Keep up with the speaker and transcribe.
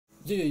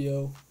Yeah,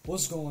 yo,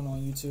 what's going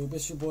on YouTube?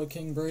 It's your boy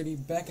King Brady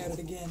back at it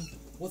again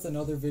with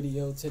another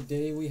video.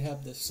 Today we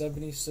have the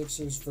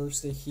 76ers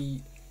versus the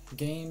Heat.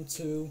 Game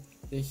 2.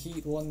 The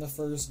Heat won the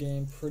first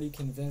game pretty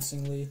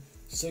convincingly.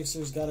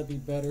 Sixers gotta be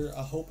better.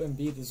 I hope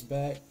EMBIID is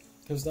back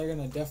because they're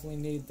gonna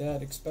definitely need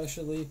that,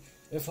 especially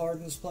if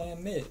Harden's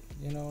playing mid.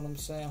 You know what I'm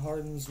saying?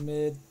 Harden's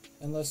mid.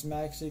 Unless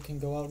Maxey can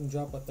go out and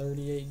drop a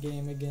 38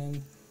 game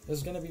again,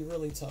 it's gonna be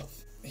really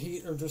tough.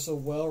 Heat are just a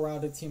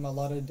well-rounded team, a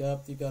lot of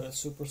depth. You got a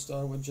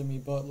superstar with Jimmy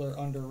Butler,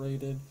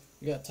 underrated.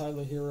 You got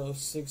Tyler Hero,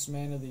 6th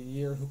man of the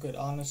year, who could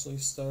honestly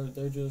start.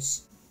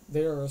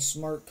 They're a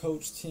smart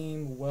coach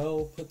team,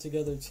 well put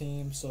together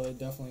team, so it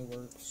definitely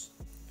works.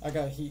 I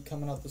got Heat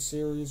coming out the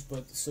series,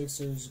 but the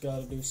Sixers got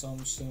to do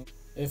something soon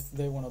if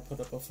they want to put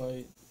up a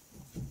fight.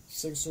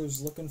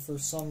 Sixers looking for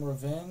some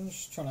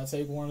revenge, trying to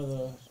take one of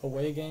the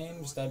away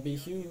games. That'd be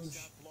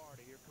huge.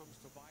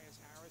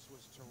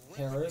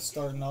 Harris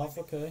starting off,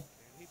 okay.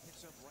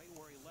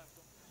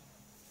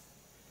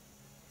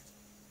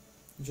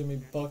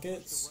 Jimmy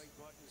buckets.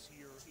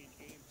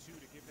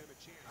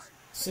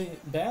 See,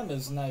 Bam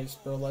is nice,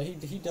 bro.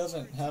 Like he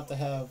doesn't have to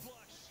have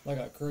like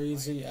a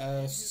crazy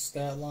ass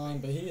stat line,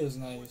 but he is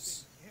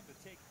nice.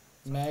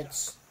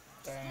 Max,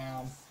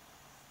 damn.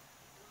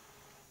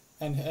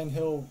 And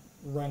he'll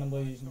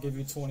randomly give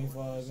you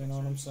 25, you know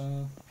what I'm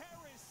saying?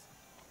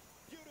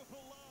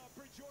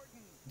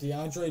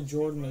 DeAndre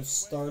Jordan is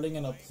starting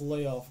in a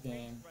playoff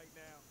game.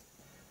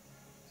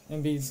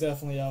 EMBIID's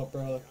definitely out,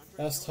 bro.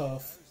 That's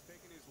tough.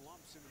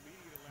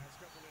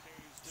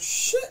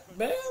 Shit,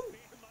 Bam!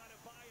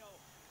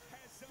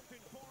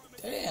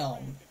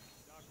 Damn.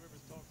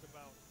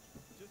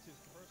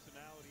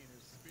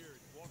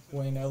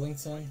 Wayne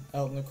Ellington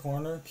out in the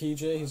corner.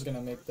 PJ, he's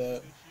gonna make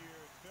that.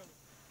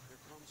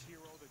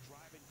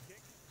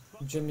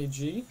 Jimmy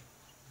G.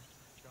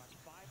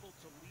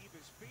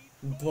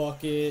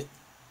 Bucket.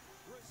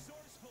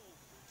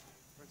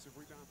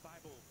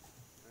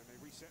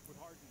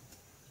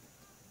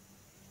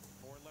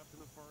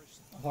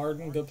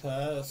 Harden, good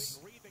pass.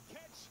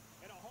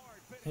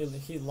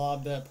 He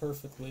lobbed that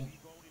perfectly.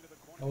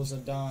 That was a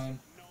dime.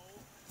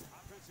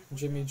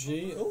 Jimmy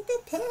G. Oh,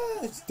 good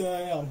pass.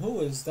 Damn, who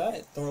is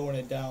that throwing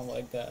it down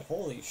like that?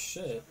 Holy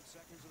shit.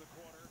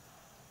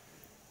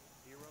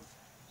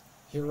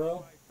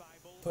 Hero.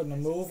 Putting a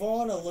move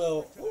on. A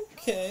little.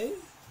 Okay.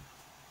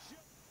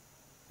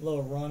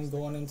 Little run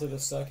going into the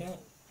second.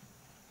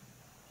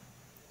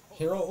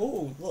 Hero.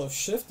 Oh, little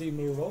shifty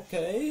move.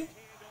 Okay.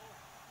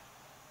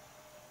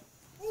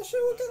 Oh shit,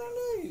 what kind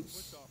of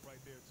nice.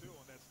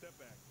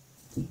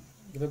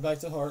 Give it back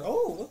to Hart.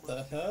 Oh, what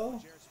the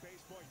hell?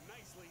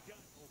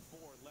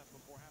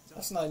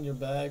 That's not in your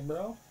bag,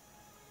 bro.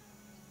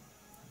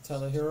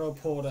 Tyler Hero,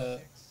 pull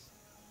that.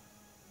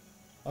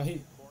 Oh,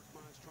 he...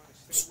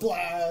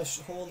 Splash!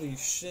 Holy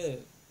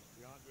shit.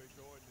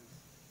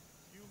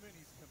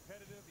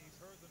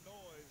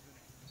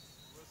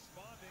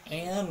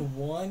 And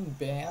one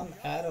Bam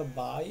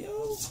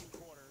Adebayo?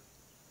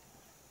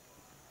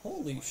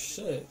 Holy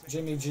shit.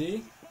 Jimmy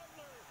G?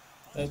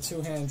 That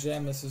two-hand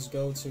jam is his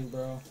go-to,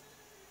 bro.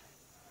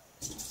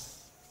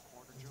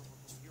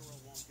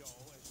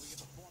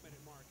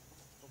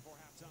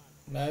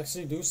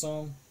 Maxey, do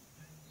some.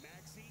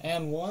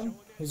 And one?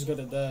 He's good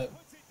at that.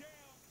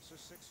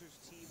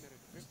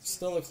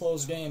 Still a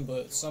close game,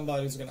 but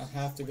somebody's going to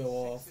have to go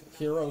off.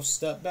 Hero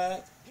step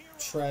back.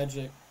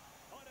 Tragic.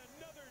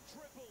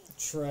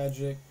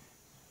 Tragic.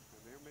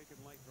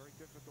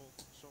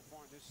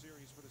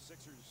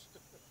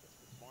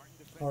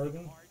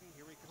 Harden.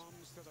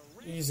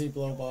 Easy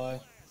blow by.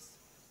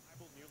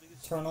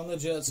 Turn on the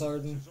Jets,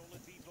 Harden.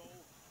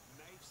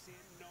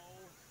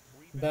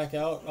 Back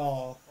out.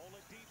 Oh,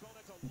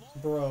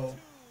 bro.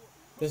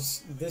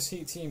 This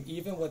Heat team,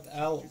 even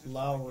without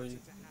Lowry,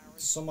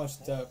 so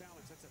much depth.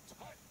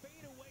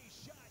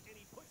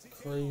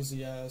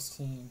 Crazy ass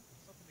team.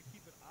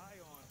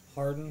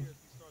 Harden.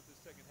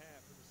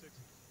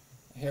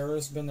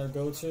 Harris been their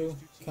go-to.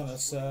 Kind of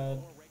sad.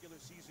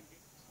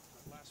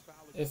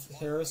 If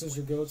Harris is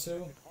your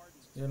go-to,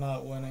 you're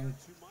not winning.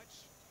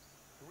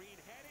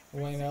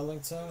 Wayne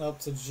Ellington up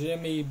to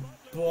Jimmy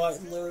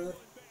Butler.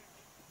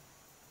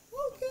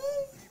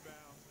 Okay.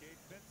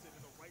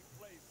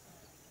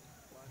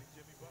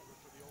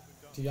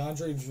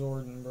 DeAndre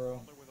Jordan,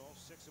 bro.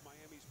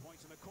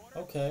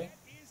 Okay.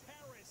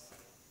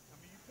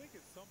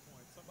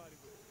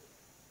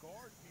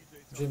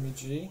 Jimmy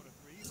G.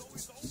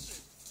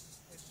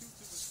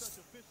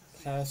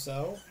 Pass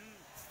out.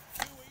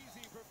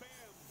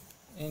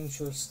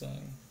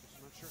 Interesting.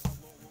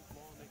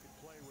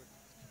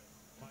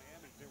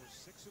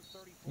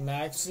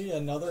 Maxey,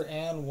 another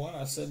and one.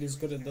 I said he's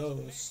good at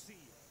those.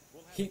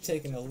 Heat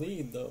taking the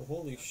lead, though.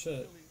 Holy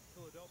shit.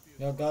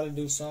 Y'all gotta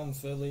do something,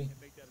 Philly.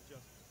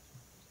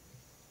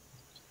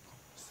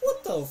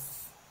 What the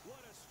f...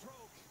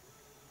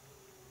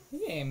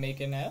 He ain't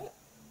making that.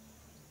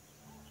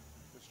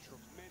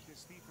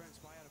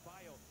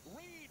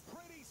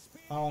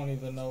 I don't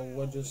even know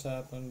what just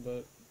happened,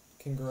 but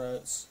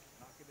congrats.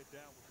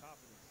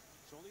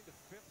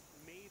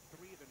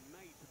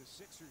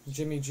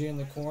 Jimmy G in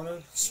the corner.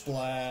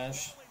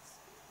 Splash.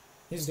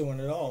 He's doing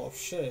it all.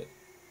 Shit.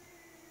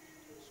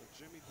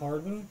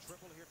 Harden.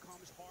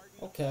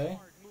 Okay.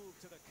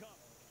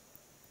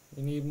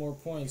 You need more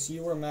points.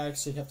 You or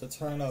Max, you have to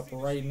turn up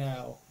right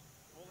now.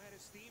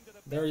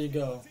 There you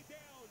go.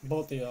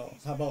 Both of y'all.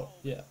 How about,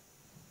 yeah.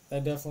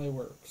 That definitely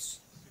works.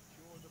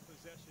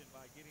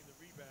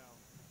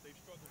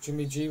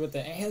 Jimmy G with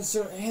the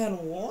answer and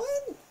one?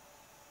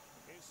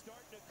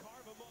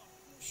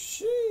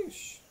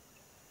 Sheesh.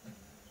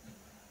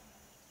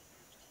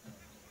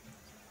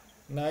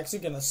 Maxie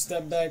gonna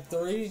step back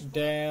three.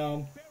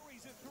 Damn.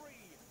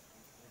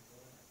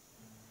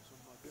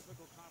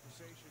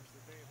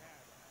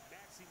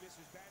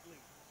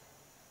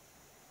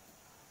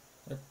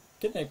 They're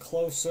getting it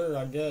closer,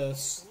 I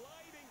guess.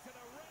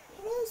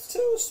 That's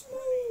too smooth.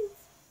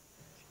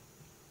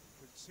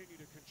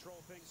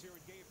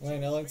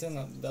 Wayne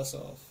Ellington, that's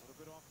off.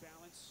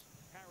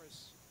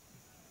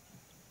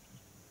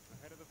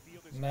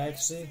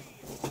 Maxie.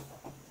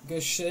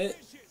 Good shit.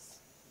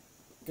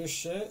 Good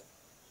shit.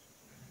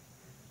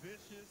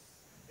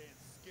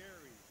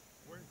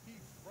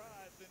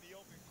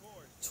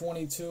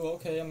 22.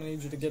 Okay, I'm gonna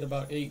need you to get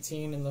about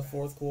 18 in the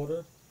fourth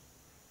quarter.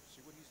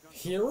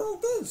 Hero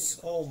this?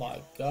 Oh my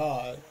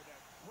god.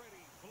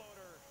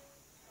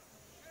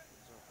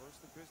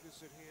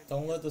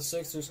 Don't let the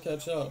Sixers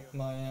catch up,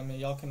 Miami.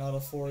 Y'all cannot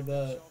afford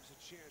that.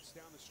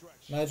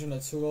 Imagine a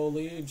 2-0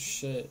 lead.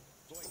 Shit.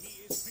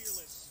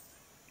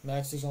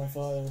 Max is on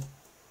fire.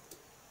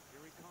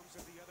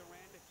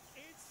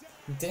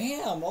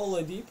 Damn,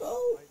 Oladipo?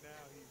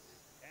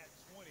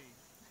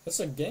 It's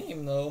a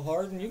game, though.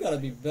 Harden, you gotta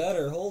be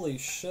better. Holy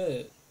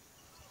shit.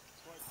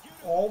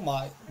 Oh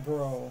my,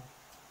 bro.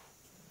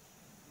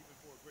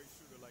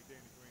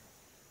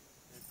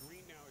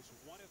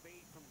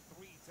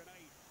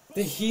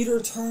 The Heat are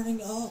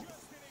turning up.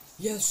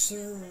 Yes,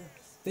 sir.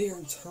 They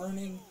are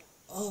turning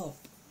up.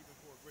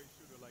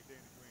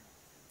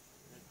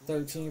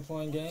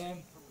 13-point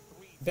game.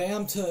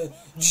 Bam to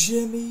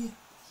Jimmy.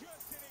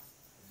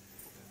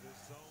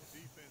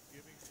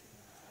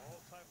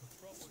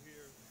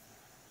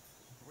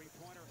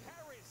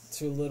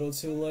 Too little,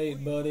 too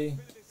late, buddy.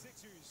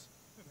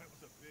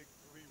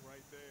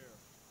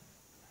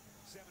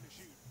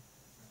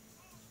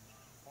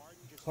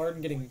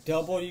 Harden getting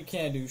double. You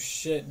can't do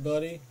shit,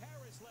 buddy.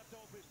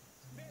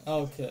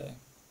 Okay.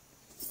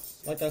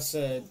 Like I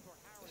said,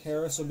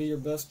 Harris will be your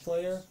best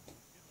player,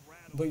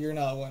 but you're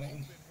not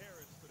winning.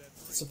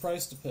 It's a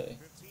price to pay.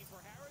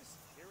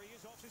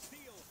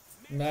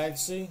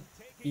 Maxie,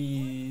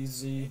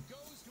 easy.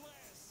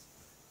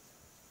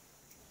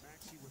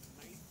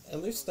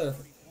 At least they're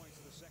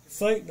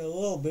fighting a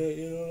little bit,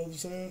 you know what I'm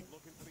saying?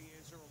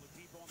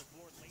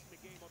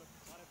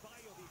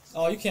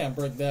 Oh, you can't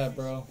break that,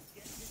 bro.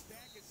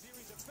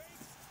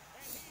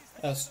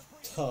 That's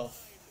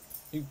tough.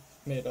 You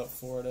made up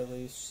for it at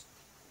least.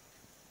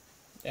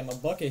 Yeah, my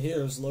bucket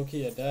here is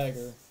low-key a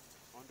dagger.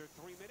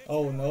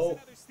 Oh, no.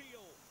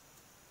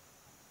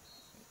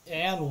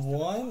 And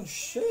one?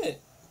 Shit.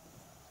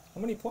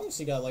 How many points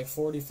he got? Like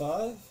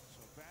 45?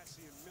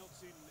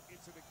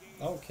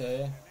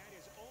 Okay.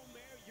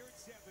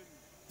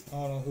 I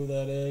don't know who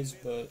that is,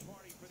 but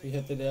he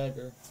hit the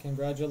dagger.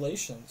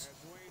 Congratulations.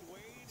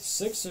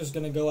 Sixers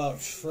gonna go out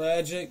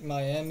tragic.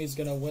 Miami's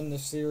gonna win the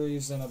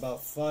series in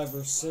about 5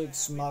 or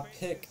 6. My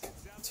pick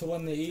to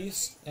win the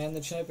East and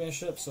the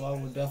championship, so I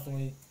would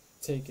definitely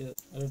take it.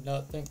 I did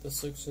not think the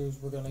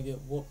Sixers were gonna get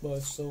whooped by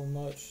so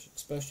much,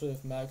 especially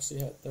if Maxey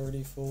had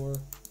 34.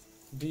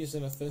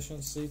 Decent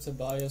efficiency.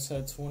 Tobias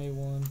had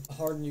 21.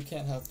 Harden, you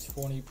can't have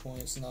 20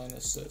 points, 9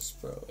 assists,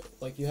 bro.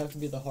 Like, you have to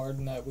be the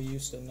Harden that we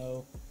used to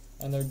know,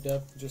 and their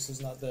depth just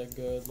is not that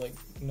good. Like,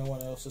 no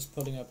one else is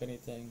putting up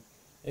anything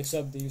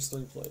except these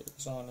 3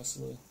 players,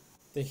 honestly.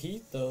 The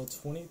Heat, though,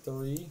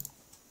 23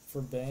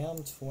 for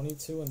Bam,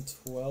 22 and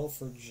 12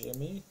 for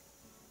Jimmy,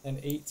 and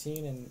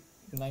 18 and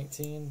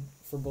 19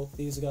 for both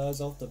these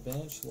guys off the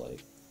bench. Like,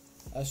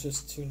 that's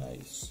just too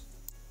nice.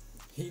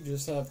 Heat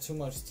just have too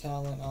much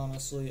talent,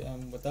 honestly,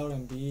 and without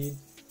Embiid,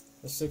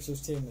 the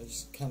Sixers team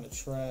is kind of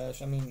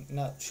trash. I mean,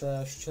 not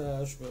trash,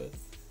 but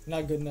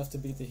not good enough to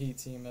beat the Heat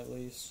team, at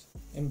least.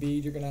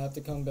 Embiid, you're going to have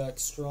to come back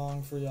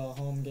strong for y'all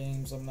home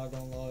games, I'm not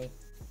going to lie.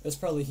 It's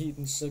probably Heat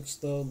in 6,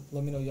 though.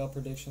 Let me know y'all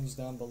predictions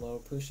down below.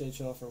 Appreciate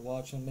y'all for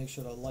watching. Make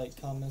sure to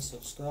like, comment,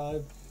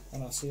 subscribe,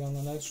 and I'll see you on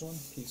the next one.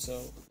 Peace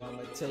out.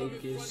 I'ma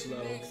take it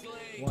slow.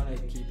 Wanna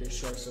keep it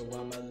short, so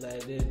I'ma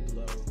let it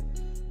blow.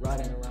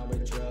 Riding around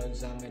with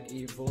drugs, I'm an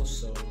evil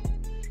soul.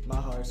 My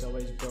heart's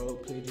always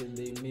broke, please just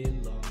leave me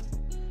alone.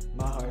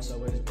 My heart's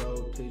always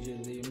broke, please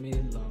just leave me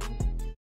alone.